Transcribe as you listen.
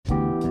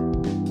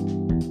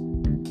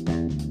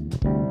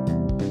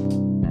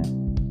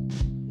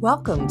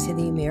Welcome to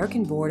the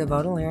American Board of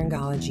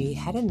Otolaryngology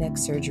Head and Neck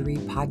Surgery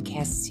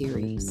podcast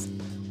series.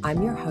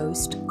 I'm your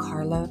host,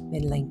 Carla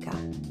Medlenka.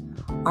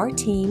 Our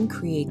team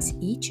creates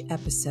each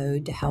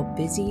episode to help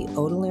busy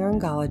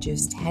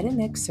otolaryngologist head and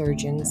neck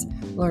surgeons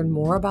learn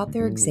more about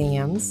their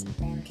exams,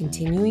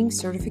 continuing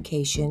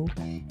certification,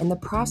 and the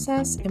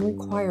process and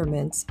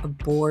requirements of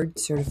board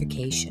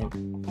certification.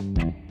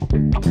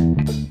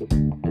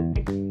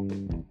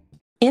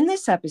 In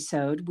this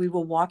episode, we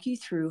will walk you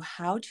through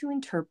how to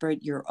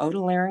interpret your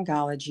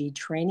otolaryngology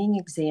training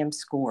exam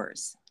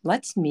scores.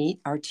 Let's meet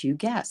our two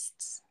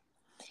guests.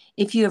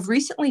 If you have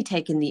recently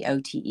taken the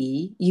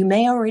OTE, you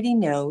may already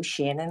know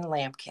Shannon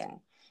Lamkin.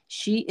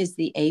 She is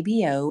the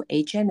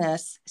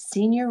ABOHNS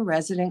Senior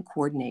Resident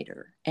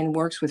Coordinator and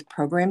works with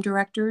program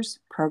directors,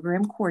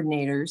 program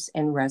coordinators,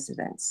 and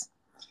residents.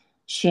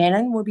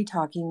 Shannon will be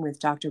talking with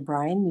Dr.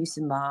 Brian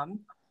Nussenbaum,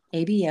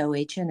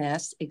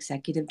 ABOHNS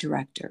Executive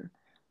Director.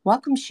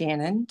 Welcome,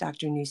 Shannon,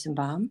 Dr.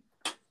 Nussenbaum.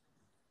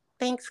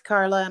 Thanks,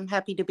 Carla. I'm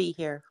happy to be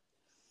here.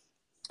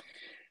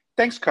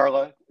 Thanks,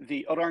 Carla.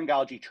 The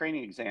Otolaryngology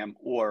Training Exam,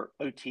 or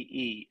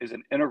OTE, is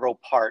an integral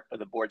part of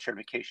the board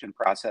certification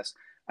process.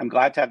 I'm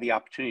glad to have the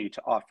opportunity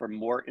to offer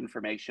more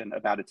information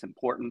about its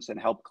importance and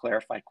help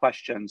clarify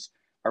questions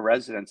our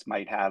residents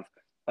might have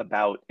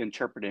about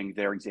interpreting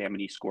their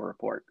examinee score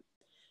report.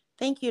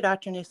 Thank you,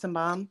 Dr.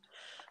 Nussenbaum.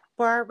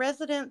 For our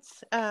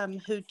residents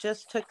who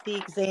just took the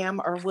exam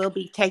or will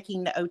be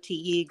taking the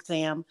OTE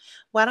exam,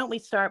 why don't we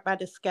start by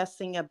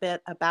discussing a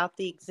bit about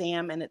the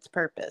exam and its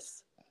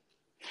purpose?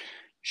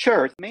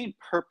 Sure. The main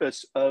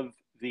purpose of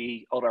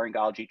the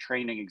otolaryngology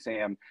training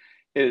exam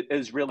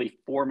is really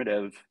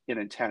formative in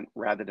intent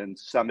rather than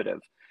summative.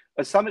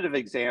 A summative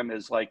exam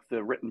is like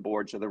the written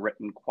boards or the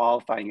written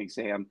qualifying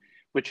exam,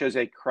 which is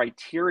a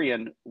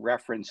criterion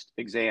referenced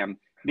exam,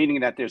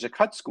 meaning that there's a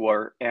cut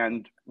score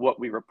and what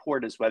we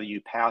report is whether you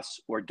pass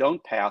or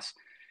don't pass.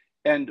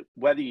 And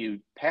whether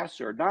you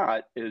pass or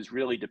not is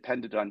really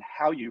dependent on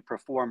how you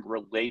perform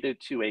related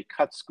to a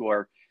cut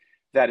score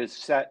that is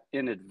set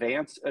in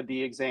advance of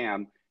the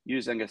exam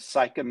using a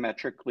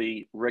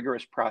psychometrically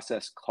rigorous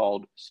process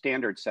called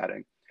standard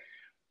setting.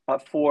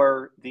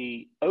 For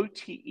the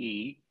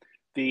OTE,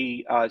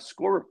 the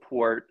score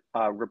report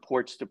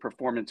reports the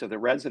performance of the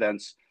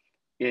residents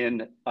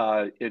in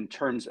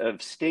terms of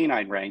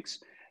Stanine ranks.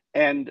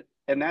 And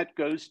that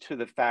goes to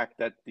the fact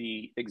that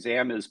the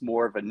exam is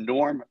more of a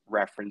norm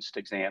referenced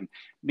exam,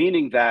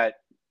 meaning that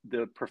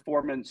the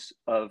performance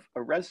of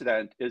a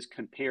resident is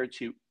compared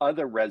to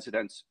other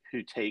residents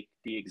who take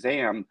the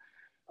exam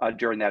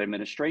during that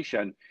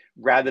administration,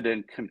 rather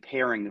than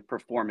comparing the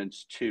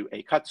performance to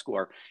a cut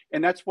score.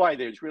 And that's why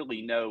there's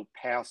really no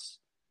pass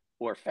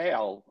or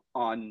fail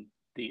on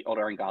the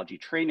otolaryngology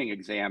training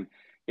exam.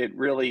 It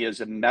really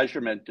is a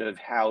measurement of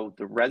how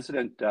the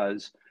resident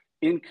does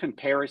in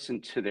comparison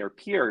to their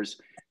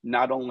peers,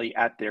 not only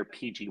at their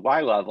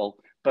PGY level,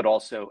 but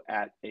also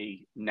at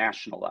a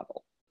national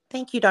level.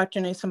 Thank you, Dr.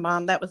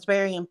 Nussenbaum. That was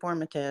very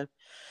informative.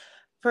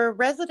 For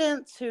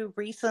residents who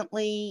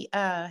recently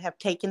have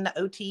taken the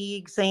OTE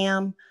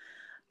exam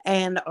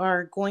and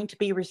are going to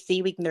be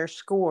receiving their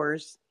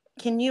scores,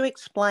 can you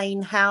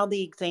explain how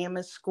the exam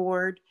is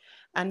scored?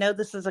 I know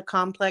this is a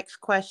complex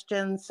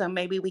question, so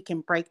maybe we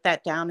can break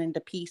that down into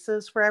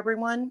pieces for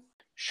everyone.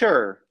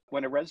 Sure.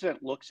 When a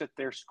resident looks at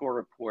their score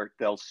report,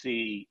 they'll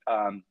see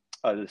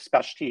the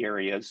specialty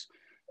areas,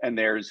 and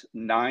there's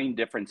 9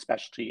 different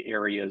specialty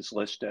areas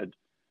listed,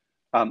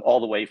 all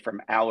the way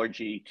from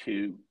allergy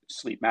to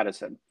sleep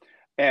medicine.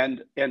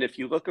 And if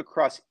you look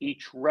across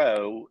each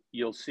row,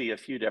 you'll see a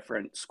few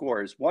different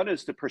scores. One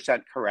is the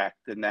percent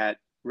correct, and that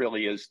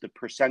really is the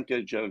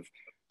percentage of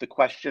the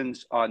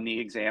questions on the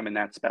exam in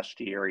that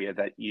specialty area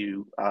that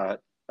you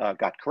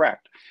got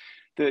correct.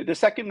 The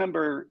second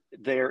number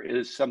there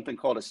is something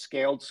called a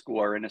scaled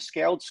score, and a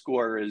scaled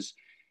score is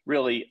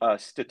really a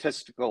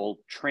statistical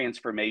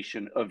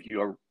transformation of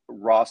your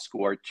raw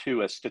score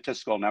to a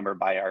statistical number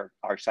by our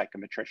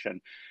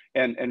psychometrician,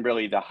 and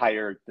really the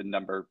higher the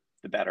number,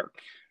 the better.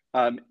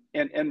 And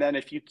then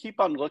if you keep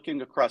on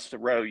looking across the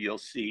row, you'll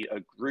see a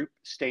group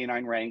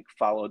Stanine rank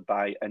followed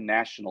by a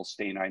national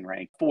Stanine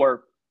rank.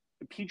 For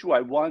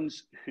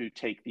PGY1s who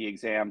take the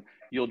exam,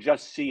 you'll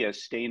just see a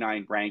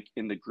Stanine rank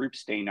in the group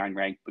Stanine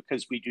rank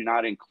because we do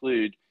not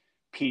include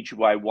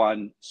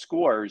PGY1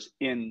 scores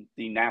in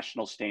the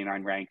national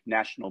Stanine rank,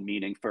 national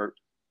meaning for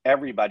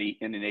everybody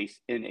in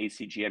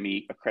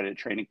ACGME accredited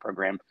training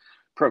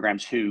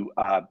programs who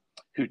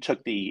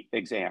took the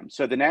exam.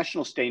 So the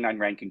national Stanine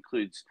rank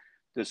includes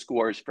the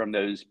scores from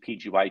those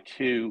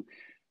PGY2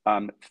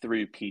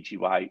 through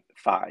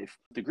PGY5.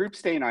 The group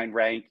Stanine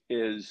rank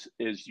is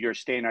your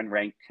Stanine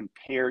rank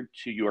compared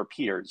to your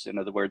peers. In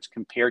other words,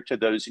 compared to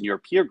those in your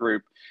peer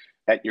group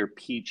at your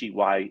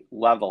PGY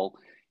level.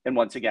 And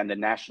once again, the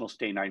national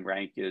Stanine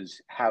rank is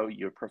how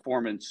your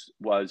performance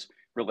was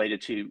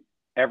related to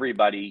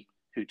everybody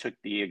who took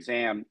the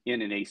exam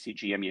in an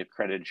ACGME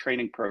accredited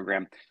training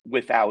program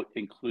without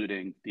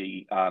including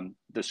the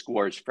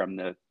scores from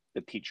the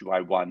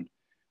PGY1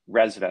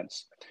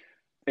 residents.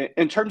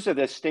 In terms of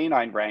the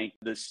STAY9 rank,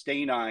 the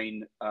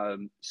STAY9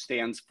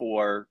 stands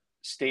for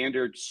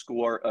Standard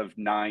Score of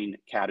 9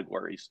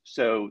 categories.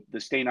 So the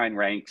STAY9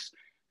 ranks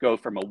go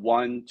from a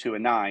 1 to a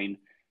 9,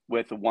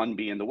 with a 1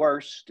 being the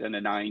worst and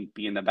a 9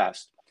 being the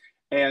best.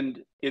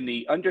 And in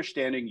the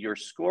Understanding Your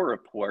Score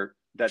report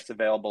that's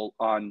available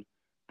on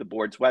the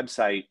board's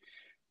website,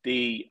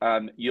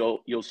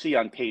 you'll see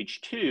on page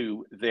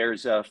 2,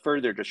 there's a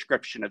further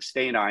description of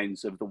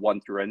STAY9s of the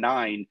 1 through a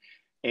 9.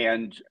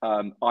 And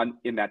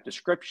in that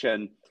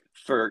description,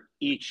 for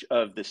each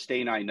of the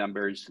STAY9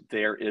 numbers,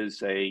 there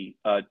is an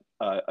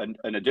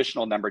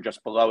additional number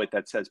just below it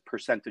that says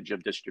percentage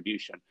of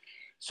distribution.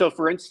 So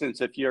for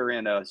instance, if you're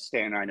in a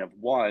STAY9 of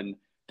 1,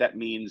 that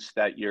means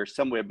that you're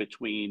somewhere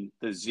between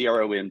the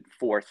 0 and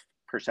 4th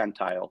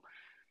percentile.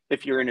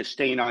 If you're in a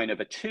STAY9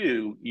 of a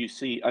 2, you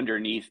see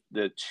underneath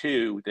the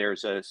 2,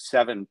 there's a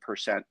 7%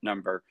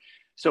 number.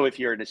 So if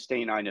you're in a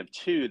STAY9 of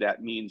 2,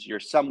 that means you're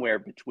somewhere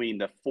between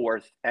the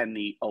 4th and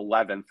the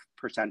 11th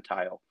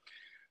percentile.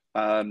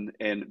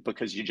 And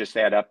because you just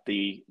add up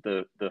the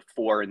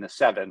 4 and the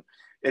 7.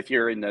 If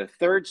you're in the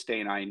 3rd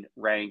STAY9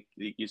 rank,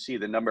 you see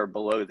the number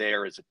below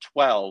there is a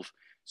 12.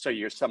 So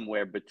you're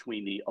somewhere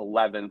between the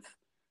 11th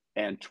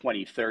and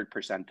 23rd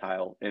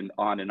percentile, and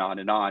on and on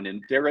and on.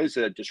 And there is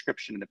a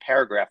description in the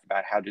paragraph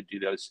about how to do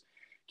those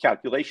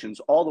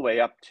calculations, all the way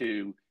up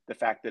to the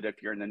fact that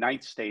if you're in the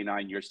 9th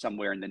STAY9, you're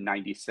somewhere in the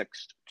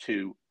 96th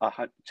to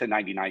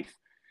 99th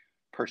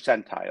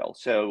percentile.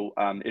 So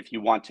if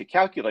you want to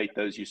calculate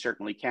those, you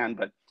certainly can.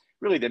 But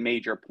really the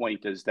major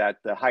point is that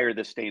the higher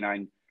the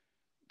STAY9,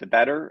 the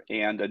better,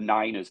 and a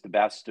 9 is the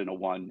best and a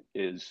 1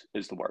 is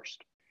the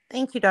worst.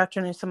 Thank you,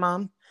 Dr.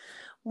 Nussenbaum.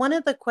 One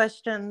of the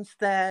questions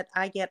that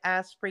I get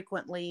asked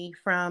frequently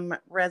from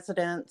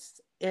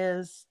residents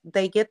is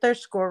they get their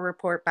score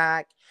report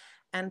back,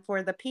 and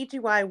for the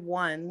PGY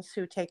ones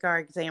who take our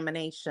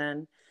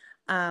examination,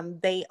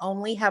 they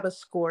only have a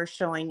score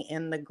showing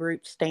in the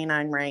group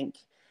STAY9 rank,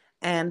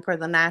 and for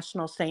the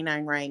national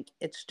STAY9 rank,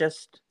 it's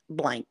just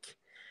blank.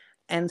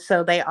 And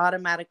so they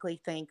automatically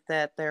think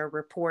that their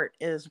report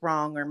is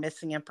wrong or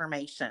missing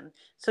information.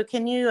 So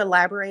can you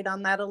elaborate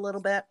on that a little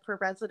bit for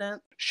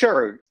residents?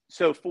 Sure.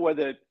 So for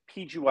the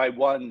PGY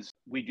ones,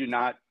 we do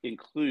not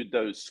include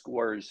those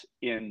scores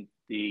in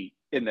the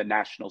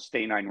national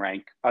STAY9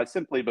 rank,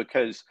 simply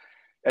because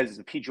as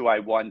the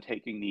PGY one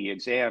taking the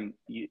exam,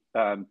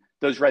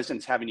 those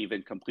residents haven't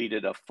even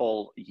completed a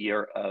full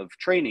year of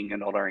training in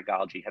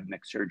otolaryngology head and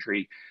neck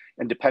surgery.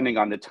 And depending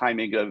on the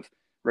timing of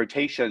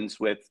rotations,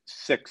 with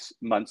 6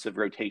 months of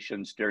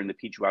rotations during the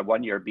PGY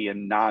 1 year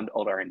being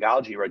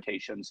non-otolaryngology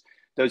rotations,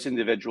 those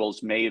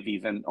individuals may have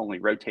even only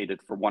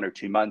rotated for 1 or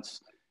 2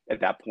 months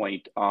at that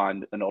point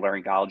on an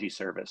otolaryngology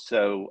service.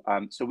 So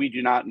we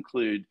do not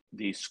include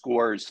the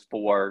scores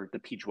for the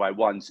PGY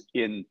ones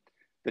in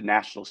the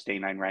national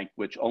STAY9 rank,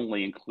 which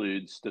only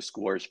includes the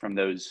scores from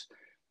those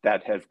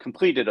that have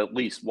completed at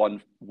least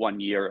one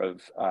year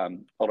of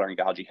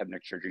otolaryngology head and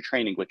neck surgery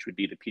training, which would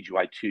be the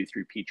PGY 2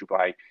 through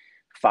PGY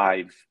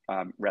 5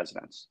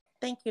 residents.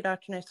 Thank you,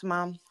 Dr.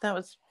 Nussenbaum. That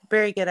was a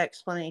very good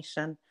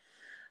explanation.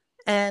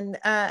 And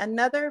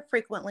another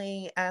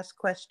frequently asked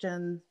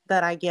question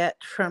that I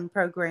get from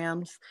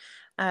programs,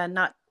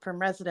 not from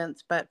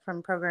residents, but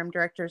from program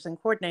directors and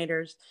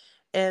coordinators,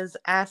 is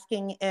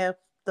asking if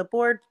the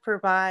board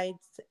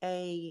provides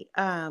a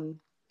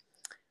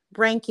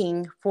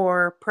ranking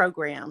for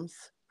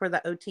programs for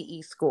the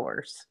OTE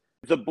scores.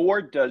 The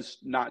board does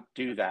not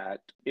do that.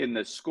 In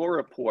the score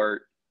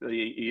report,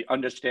 the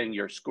Understanding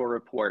Your Score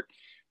report,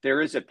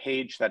 there is a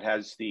page that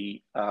has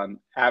the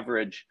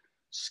average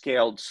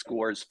scaled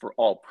scores for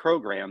all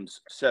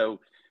programs. So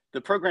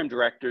the program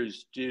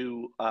directors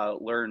do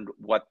learn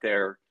what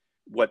their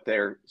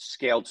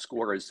scaled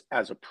score is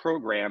as a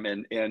program,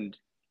 and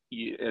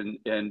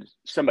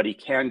somebody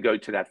can go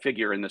to that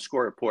figure in the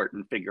score report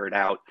and figure it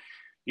out,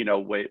 you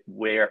know,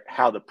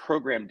 how the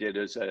program did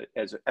as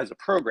a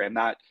program,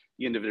 not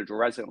the individual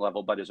resident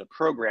level, but as a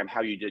program,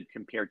 how you did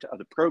compared to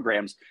other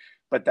programs.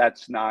 But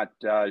that's not,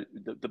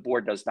 the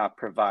board does not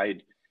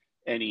provide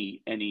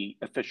any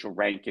official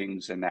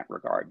rankings in that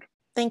regard.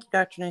 Thank you,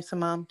 Dr.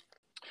 Nussenbaum.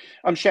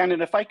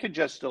 Shannon, if I could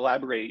just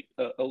elaborate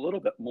a little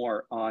bit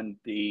more on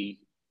the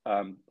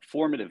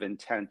formative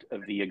intent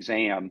of the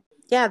exam.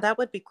 Yeah, that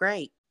would be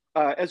great.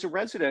 As a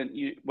resident,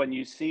 when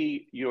you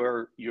see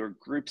your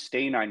group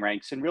STAY9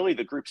 ranks, and really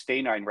the group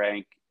STAY9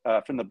 rank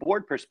from the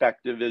board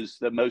perspective is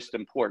the most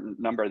important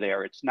number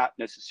there. It's not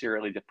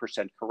necessarily the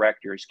percent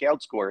correct or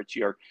scaled score, it's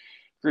your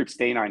group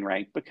STAY9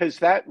 rank, because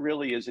that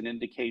really is an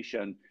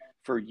indication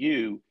for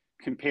you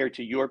compared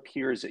to your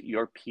peers at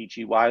your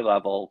PGY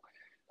level,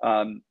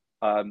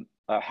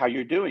 how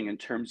you're doing in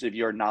terms of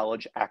your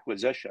knowledge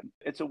acquisition.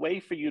 It's a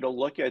way for you to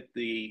look at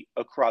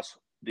across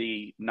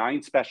the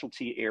 9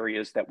 specialty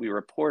areas that we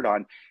report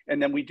on.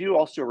 And then we do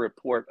also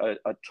report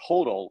a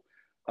total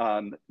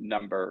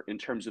number in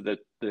terms of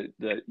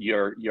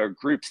your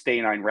group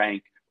STAY9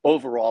 rank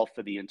overall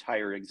for the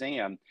entire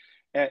exam.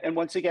 And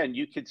once again,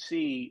 you could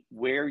see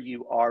where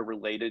you are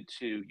related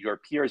to your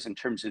peers in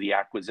terms of the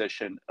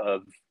acquisition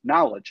of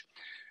knowledge.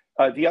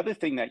 The other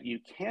thing that you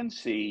can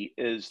see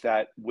is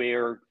that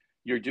where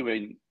you're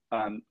doing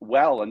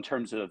well in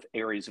terms of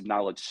areas of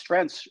knowledge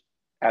strengths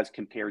as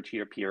compared to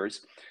your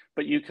peers,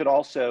 but you could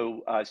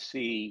also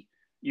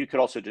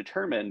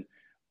determine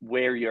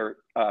where your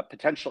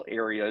potential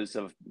areas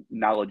of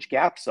knowledge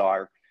gaps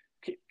are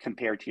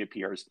compared to your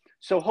peers.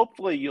 So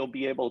hopefully you'll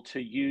be able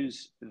to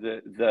use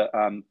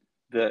the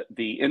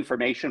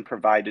information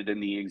provided in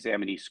the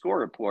examinee score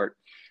report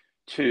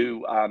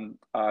to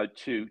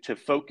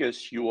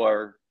focus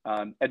your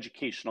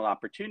educational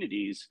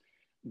opportunities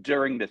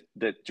during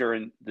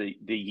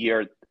the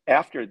year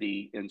after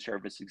the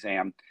in-service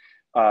exam,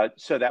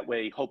 so that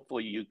way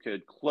hopefully you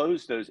could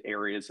close those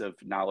areas of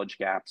knowledge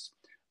gaps,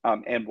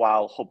 and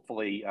while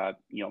hopefully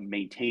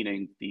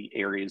maintaining the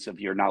areas of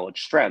your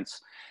knowledge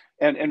strengths.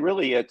 And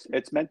really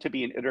it's meant to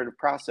be an iterative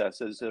process.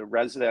 As a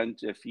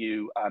resident, if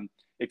you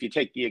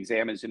take the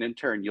exam as an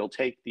intern, you'll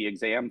take the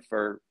exam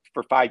for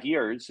 5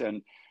 years,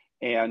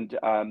 and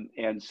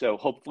so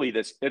hopefully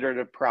this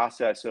iterative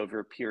process over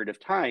a period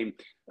of time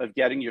of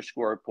getting your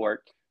score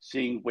report,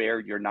 seeing where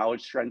your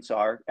knowledge strengths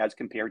are as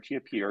compared to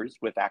your peers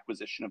with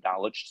acquisition of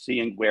knowledge,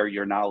 seeing where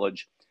your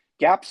knowledge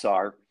gaps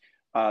are,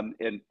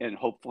 and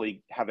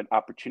hopefully having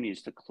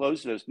opportunities to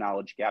close those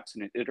knowledge gaps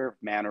in an iterative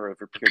manner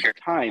over a period of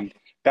time,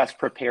 best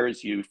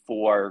prepares you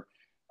for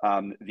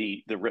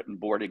the written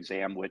board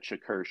exam, which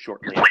occurs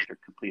shortly after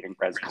completing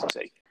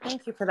residency.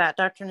 Thank you for that,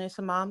 Dr.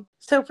 Nussenbaum.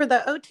 So for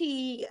the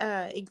OTE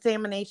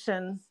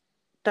examination,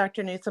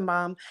 Dr.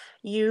 Nussenbaum,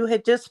 you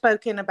had just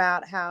spoken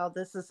about how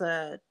this is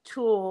a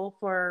tool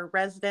for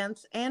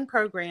residents and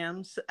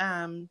programs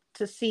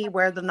to see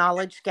where the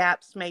knowledge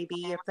gaps may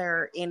be, if there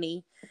are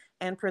any,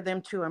 and for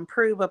them to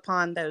improve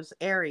upon those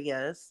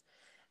areas.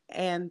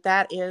 And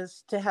that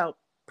is to help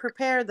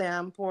prepare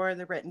them for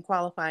the written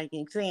qualifying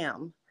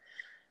exam.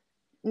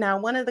 Now,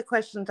 one of the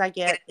questions I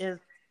get is,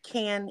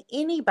 can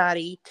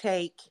anybody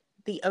take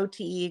the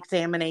OTE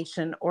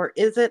examination, or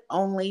is it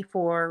only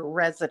for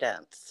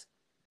residents?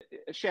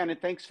 Shannon,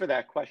 thanks for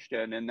that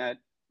question. And that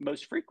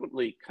most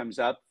frequently comes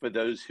up for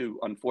those who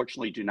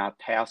unfortunately do not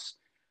pass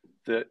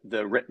the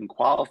written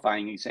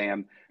qualifying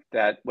exam,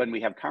 that when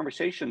we have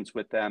conversations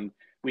with them,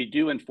 we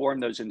do inform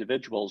those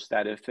individuals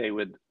that if they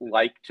would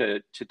like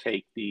to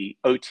take the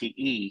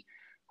OTE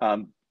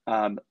on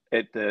the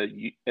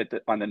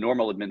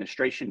normal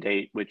administration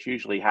date, which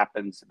usually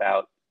happens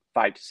about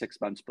 5 to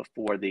 6 months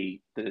before the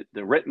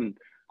written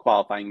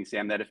qualifying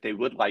exam, that if they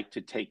would like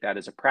to take that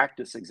as a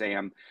practice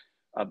exam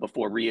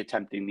before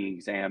reattempting the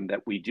exam,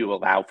 that we do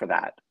allow for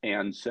that.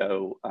 And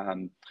so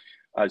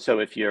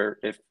if you're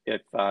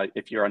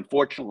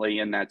unfortunately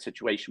in that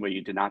situation where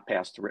you did not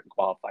pass the written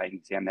qualifying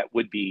exam, that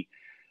would be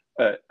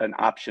an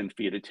option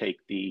for you to take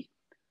the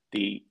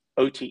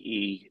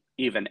OTE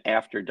even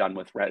after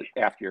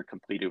you're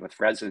completed with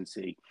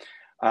residency.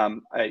 I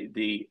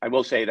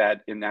will say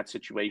that in that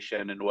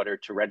situation, in order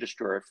to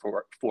register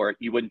for it,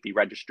 you wouldn't be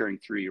registering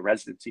through your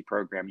residency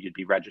program. You'd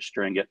be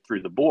registering it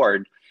through the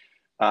board,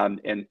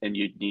 and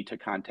you'd need to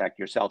contact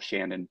yourself,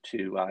 Shannon,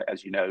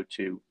 as you know,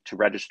 to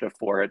register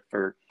for it,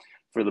 for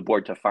the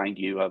board to find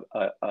you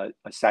a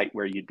site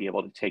where you'd be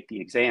able to take the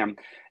exam.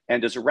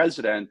 And as a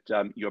resident,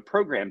 your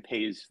program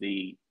pays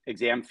the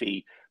exam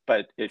fee,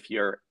 but if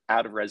you're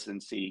out of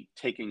residency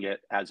taking it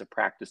as a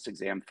practice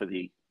exam for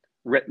the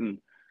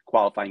written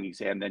qualifying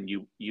exam, then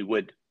you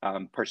would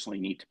personally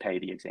need to pay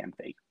the exam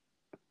fee.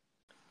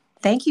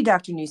 Thank you,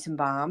 Dr.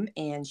 Nussenbaum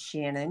and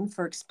Shannon,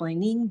 for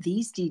explaining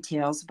these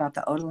details about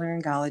the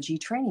otolaryngology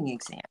training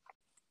exam.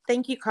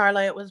 Thank you,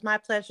 Carla. It was my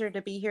pleasure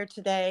to be here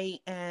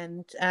today,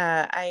 and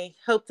I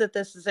hope that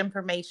this is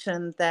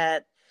information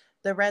that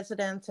the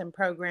residents and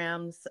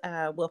programs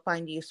will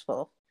find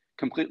useful.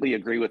 Completely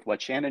agree with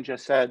what Shannon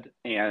just said,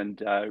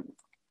 and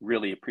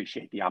really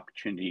appreciate the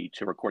opportunity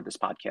to record this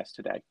podcast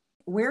today.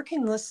 Where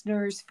can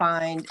listeners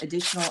find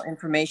additional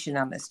information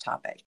on this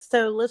topic?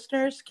 So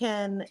listeners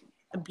can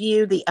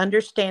view the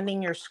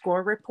Understanding Your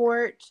Score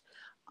report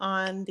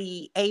on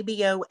the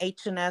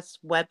ABOHNS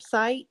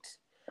website.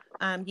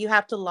 You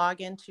have to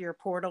log into your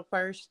portal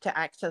first to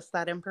access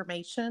that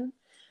information.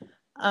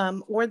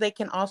 Or they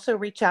can also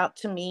reach out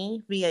to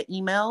me via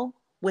email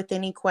with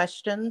any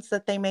questions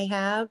that they may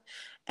have.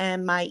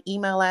 And my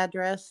email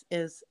address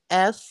is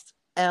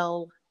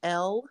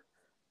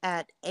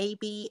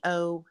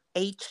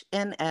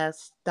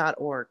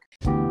sll@abohns.org.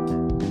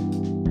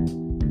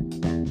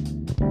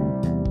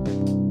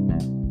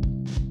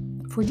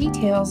 For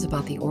details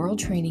about the oral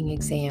training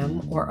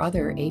exam or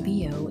other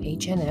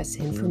ABOHNS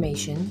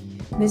information,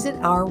 visit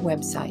our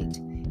website,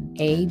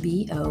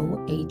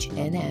 abohns.org,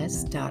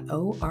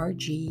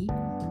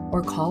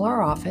 or call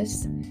our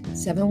office,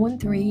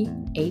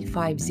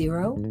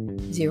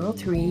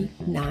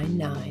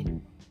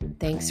 713-850-0399.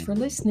 Thanks for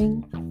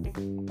listening.